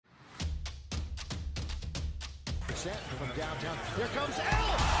from downtown. Here comes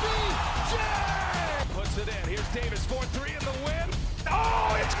LBJ! Puts it in. Here's Davis, 4-3 in the win.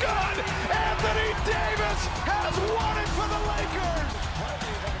 Oh, it's good! Anthony Davis has won it for the Lakers!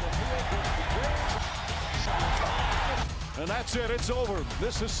 And that's it. It's over.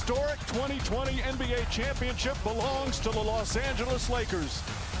 This historic 2020 NBA championship belongs to the Los Angeles Lakers.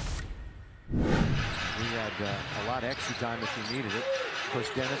 We had a lot of extra time if you needed it. Of course,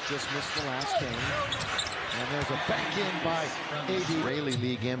 Dennis just missed the last game. And there's a back in by AD. Israeli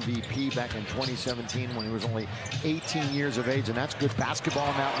League MVP back in 2017 when he was only 18 years of age. And that's good basketball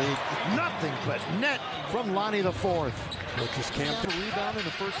in that league. Nothing but net from Lonnie IV. Lakers camped a rebound in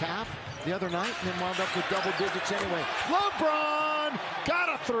the first half the other night and then wound up with double digits anyway. LeBron got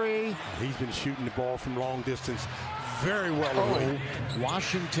a three. He's been shooting the ball from long distance very well away.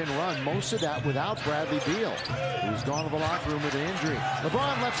 Washington run, most of that without Bradley Beal, who's gone to the locker room with an injury.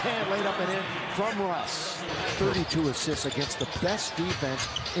 LeBron left hand laid up and in from Russ. 32 assists against the best defense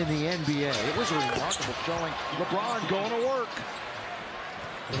in the NBA. It was a remarkable showing. LeBron going to work.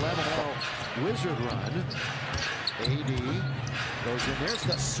 11-0 Wizard run. AD goes in. There's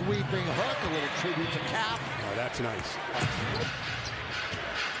the sweeping hook, a little tribute to Cap. Oh, that's nice.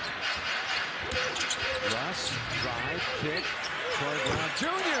 Russ, drive, kick, Kobe Bryant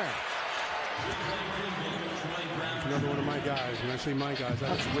Jr. Another one of my guys. When I say my guys,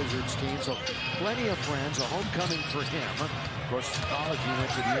 that's Wizards team, so plenty of friends, a homecoming for him. Of course, college, he went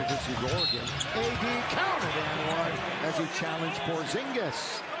to the University of Oregon. AD counted and one as he challenged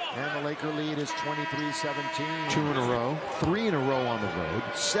Porzingis. And the Laker lead is 23-17. 2 in a row, 3 in a row on the road,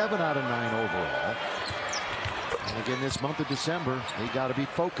 7 out of 9 overall. And again, this month of December, they got to be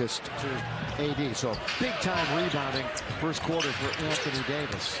focused to AD. So big time rebounding first quarter for Anthony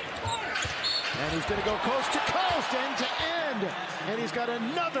Davis. And he's going to go coast to coast, end to end. And he's got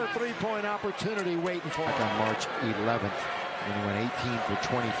another three-point opportunity waiting for him. On March 11th, when he went 18 for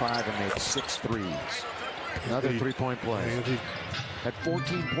 25 and made 6 threes. Another three-point play. Had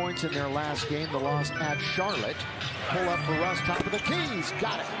 14 points in their last game. The loss at Charlotte. Pull up for Russ, top of the keys.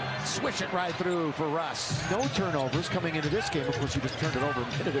 Got it. Swish it right through for Russ. No turnovers coming into this game. Of course, he just turned it over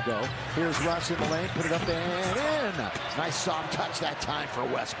a minute ago. Here's Russ in the lane. Put it up and in. Nice soft touch that time for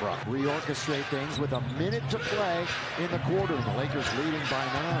Westbrook. Reorchestrate things with a minute to play in the quarter. The Lakers leading by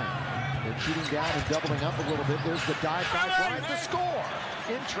 9. They're shooting down and doubling up a little bit. There's the dive by Bryant to score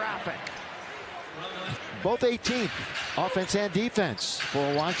in traffic. Both 18th, offense and defense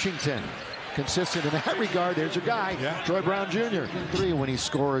for Washington. Consistent in that regard. There's your guy, Troy Brown Jr. 3 when he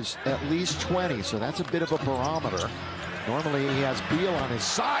scores at least 20, so that's a bit of a barometer. Normally he has Beal on his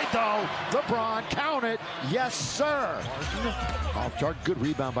side, though. LeBron, count it. Yes, sir. Off target, good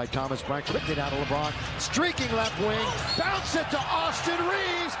rebound by Thomas Bryant. Flipped it out of LeBron. Streaking left wing. Bounce it to Austin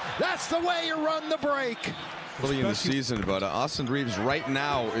Reeves. That's the way you run the break. Early in the season, but Austin Reeves right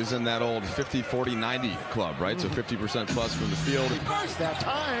now is in that old 50-40-90 club, right? So 50% plus from the field. That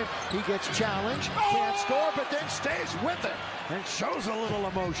time he gets challenged, can't score, but then stays with it and shows a little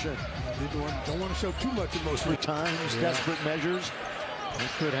emotion. Don't want to show too much emotion. Times, desperate measures. It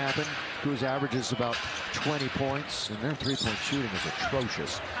could happen. Cruz averages about 20 points, and their three-point shooting is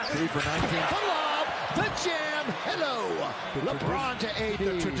atrocious. 3 for 19. The lob, the jam. Hello, LeBron to AD.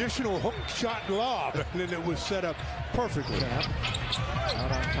 The traditional hook shot lob, and then it was set up perfectly. Cap.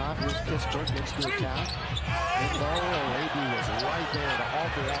 Out on top, here's Pittsburgh, gets to attack. And AD was right there to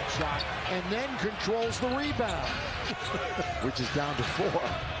alter that shot, and then controls the rebound, which is down to 4.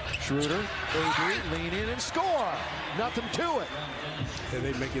 Schroeder, AD, lean in and score. Nothing to it. And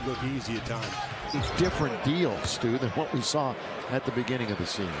they make it look easy at times. It's different deals, Stu, than what we saw at the beginning of the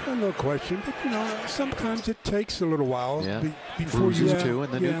season. No question, but you know, sometimes it takes a little while before Bruises too,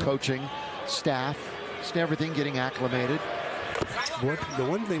 and the new coaching staff, just everything getting acclimated. The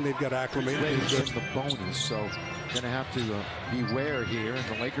one thing they've got acclimated is the bonus, so going to have to beware here, and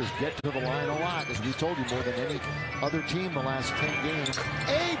the Lakers get to the line a lot, as we told you, more than any other team the last 10 games.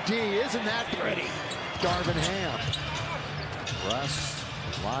 AD, isn't that pretty? Darvin Ham. Russ.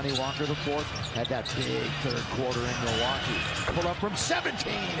 Lonnie Walker IV had that big third quarter in Milwaukee. Pull up from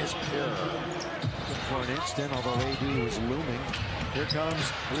 17 is pure. For an instant, although AD was looming. Here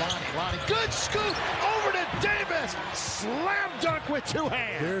comes Lonnie. Good scoop over to Davis. Slam dunk with 2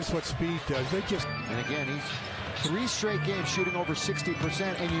 hands. There's what speed does. They just. And again, he's 3 straight games shooting over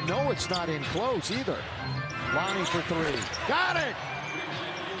 60%, and you know it's not in close either. Lonnie for 3. Got it.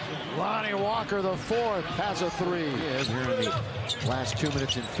 Lonnie Walker IV has a 3. Here in the last 2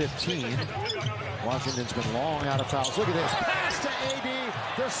 minutes and 15. Washington's been long out of fouls. Look at this. Pass to AD.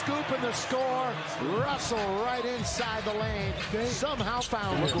 The scoop and the score. Russell right inside the lane. Somehow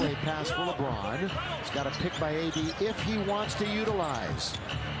found it. Look-away pass for LeBron. He's got a pick by AD if he wants to utilize.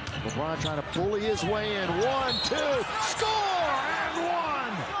 LeBron trying to bully his way in. 1, 2, score and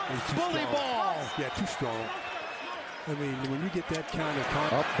 1. Bully ball. Yeah, too strong. I mean, when you get that kind of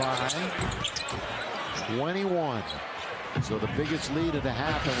up by 21. So the biggest lead of the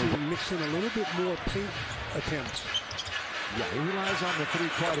half, and we're mixing a little bit more paint attempts. Yeah, he relies on the three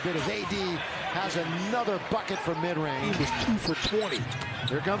quite a bit as AD has another bucket from mid-range. He was 2 for 20.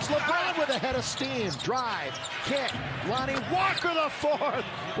 Here comes LeBron with a head of steam. Drive, kick, Lonnie Walker IV.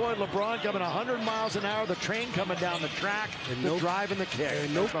 Boy, LeBron coming 100 miles an hour. The train coming down the track. And the drive and the kick.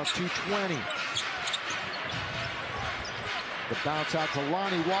 And about 220. The bounce out to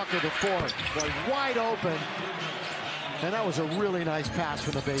Lonnie Walker IV. Boy, wide open. And that was a really nice pass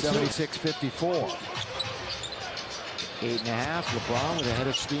from the base. 76-54. 8.5. LeBron with a head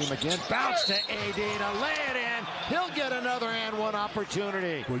of steam again. Bounce to AD to lay it in. He'll get another and one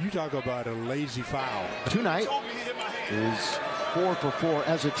opportunity. Well, you talk about a lazy foul. Tonight is 4 for 4.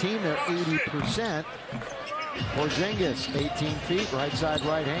 As a team, they're 80%. Porzingis, 18 feet, right side,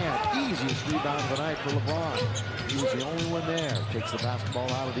 right hand. Easiest rebound of the night for LeBron. He was the only one there. Takes the basketball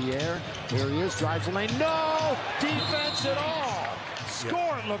out of the air. There he is, drives the lane. No defense at all.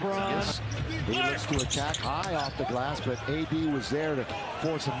 Score it, LeBron. Yes. He looks to attack high off the glass, but AD was there to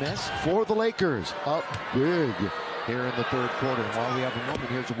force a miss. For the Lakers, up big here in the third quarter. And while we have a moment,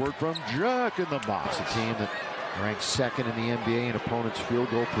 here's a word from Jack in the Box, a team that ranks second in the NBA in opponents' field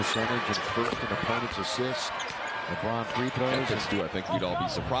goal percentage and first in opponents' assists. LeBron free throws. I think we'd all be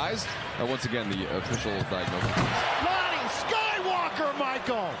surprised. Once again, the official diagnosis. Lonnie Skywalker,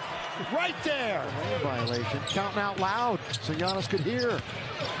 Michael. Right there. Violation. Counting out loud so Giannis could hear.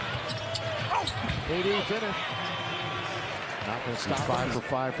 AD finish. Not going to stop. 5 for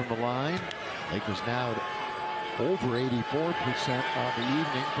 5 from the line. Lakers now over 84% on the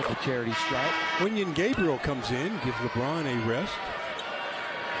evening for the charity stripe. Wenyen Gabriel comes in, gives LeBron a rest.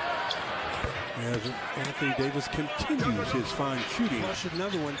 As Anthony Davis continues his fine shooting.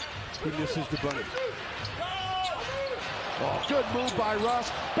 Another one, he misses the bunny. Oh, good move by Russ.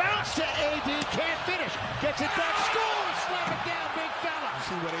 Bounce to AD, can't finish. Gets it back, scores! Slam it down, big fella.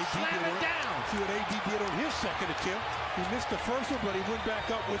 See what AD Slam it down. See what AD did on his second attempt. He missed the first one, but he went back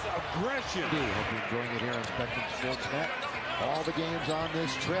up with aggression. Hope you're enjoying it here on Spectrum Sportsnet. All the games on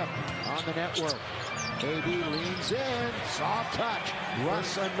this trip on the network. AD leans in, soft touch.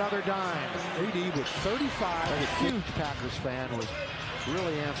 Russ another dime. AD was 35. A huge Packers fan was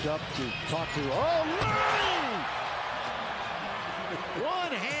really amped up to talk to. Oh, Lonnie!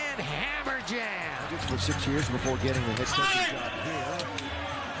 One hand hammer jam. Just for 6 years before getting the head coaching job here.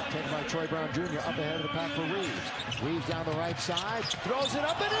 Taken by Troy Brown Jr. up ahead of the pack for Reeves. Reeves down the right side, throws it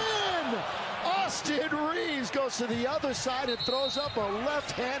up and in! Austin Reeves goes to the other side and throws up a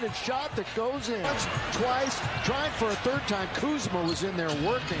left-handed shot that goes in. Twice, trying for a third time. Kuzma was in there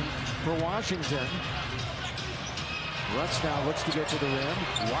working for Washington. Russ now looks to get to the rim.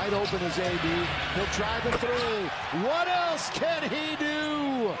 Wide open is AD. He'll try the three. What else can he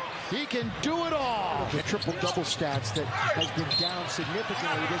do? He can do it all. The triple-double stats that has been down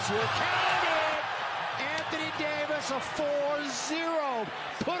significantly this year. Count it! Anthony Davis, a 4-0.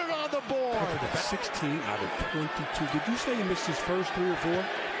 Put it on the board. 16 out of 22. Did you say he missed his first 3 or 4?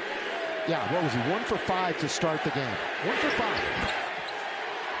 Yeah, what was he? 1 for 5 to start the game. 1 for 5.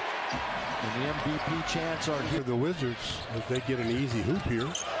 And the MVP chants are here. For the Wizards, as they get an easy hoop here.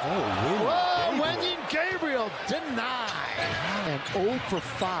 Oh, Wenyen Gabriel denied. And 0 for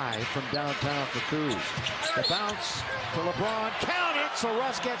 5 from downtown for Kuz. The bounce to LeBron. Count it. So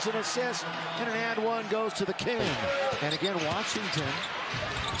Russ gets an assist. And an and one goes to the King. And again, Washington,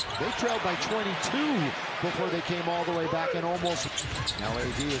 they trailed by 22 before they came all the way back and almost. Now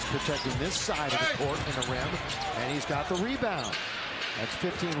AD is protecting this side of the court in the rim. And he's got the rebound. That's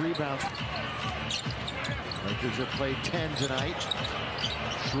 15 rebounds. Lakers have played 10 tonight.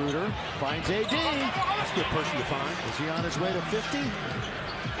 Schroeder finds AD. That's a good person to find. Is he on his way to 50?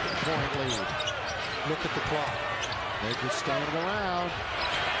 Point lead. Look at the clock. Lakers standing around.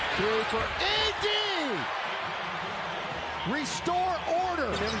 3 for AD. Restore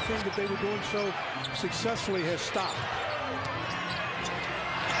order. And everything that they were doing so successfully has stopped.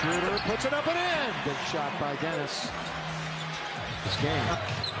 Schroeder puts it up and in. Good shot by Dennis. This game,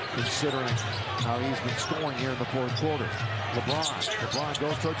 considering how he's been scoring here in the fourth quarter. LeBron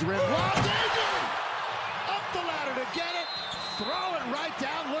goes towards the rim. Up the ladder to get it. Throw it right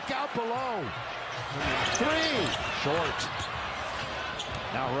down. Look out below. 3. Short.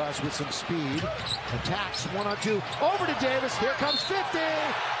 Now Russ with some speed. Attacks 1-on-2. Over to Davis. Here comes 50.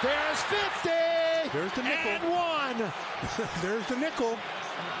 There's 50. There's the nickel. And one. There's the nickel.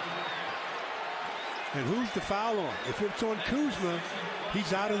 And who's the foul on? If it's on Kuzma,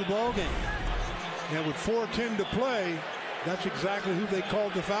 he's out of the ball game. And with 4:10 to play, that's exactly who they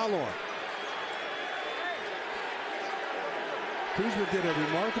called the foul on. Kuzma did a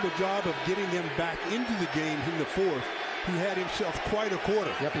remarkable job of getting them back into the game in the fourth. He had himself quite a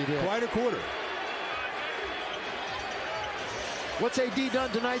quarter. Yep, he did. Quite a quarter. What's AD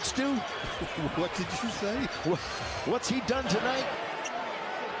done tonight, Stu? What did you say? What's he done tonight?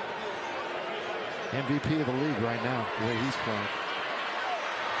 MVP of the league right now, the way he's playing.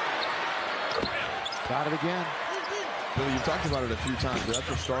 Got it again. Billy, you've talked about it a few times, but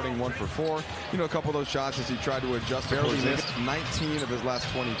after starting 1 for 4, you know, a couple of those shots as he tried to adjust, barely missed 19 of his last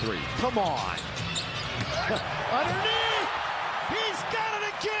 23. Come on. Underneath. He's got it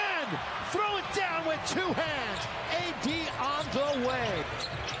again. Throw it down with 2 hands. AD on the way.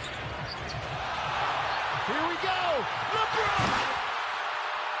 Here we go. LeBron.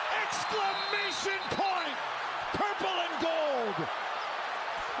 Exclamation point. Purple and gold.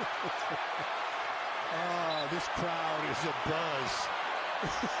 Oh, this crowd is a buzz.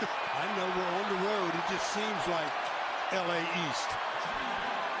 I know we're on the road. It just seems like LA East.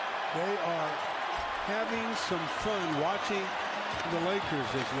 They are having some fun watching the Lakers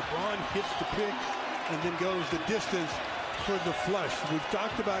as LeBron hits the pick and then goes the distance for the flush. We've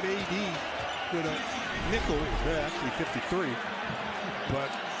talked about AD with a nickel, actually 53, but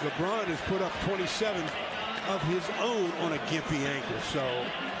LeBron has put up 27 of his own on a gimpy ankle. So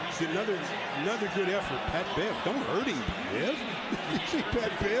another good effort. Pat Bev, don't hurt him, Bev. You see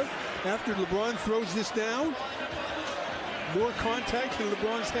Pat Bev after LeBron throws this down? More contact than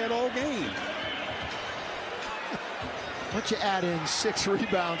LeBron's had all game. Why don't you add in 6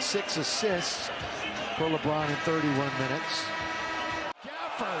 rebounds, 6 assists for LeBron in 31 minutes.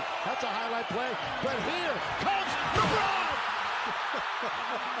 Gafford, that's a highlight play, but here comes LeBron!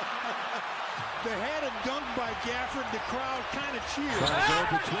 They had a dunk by Gafford. The crowd kind of cheered. Trying to go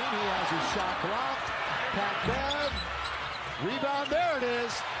between. He has his shot blocked. Pat Bev. Rebound. There it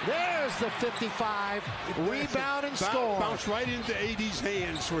is. There's the 55. Rebound and score. Bounced right into AD's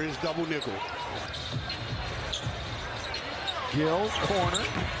hands for his double nickel. Gill, corner.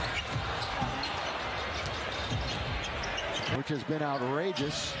 Which has been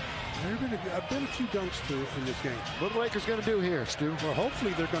outrageous. There have been a few dunks in this game. What are the Lakers going to do here, Stu? Well,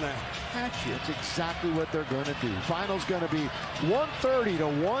 hopefully they're going to hatch it. That's exactly what they're going to do. Final's going to be 130 to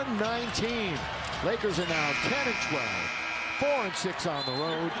 119. Lakers are now 10 and 12. 4 and 6 on the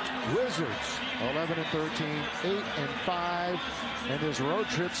road. Wizards 11 and 13, 8 and 5. And this road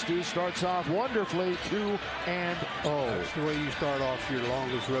trip, Stu, starts off wonderfully 2 and 0. That's the way you start off your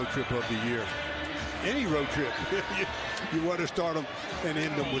longest road trip of the year. Any road trip, you want to start them and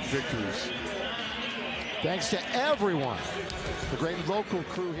end them with victories. Thanks to everyone, the great local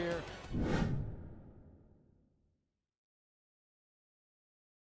crew here.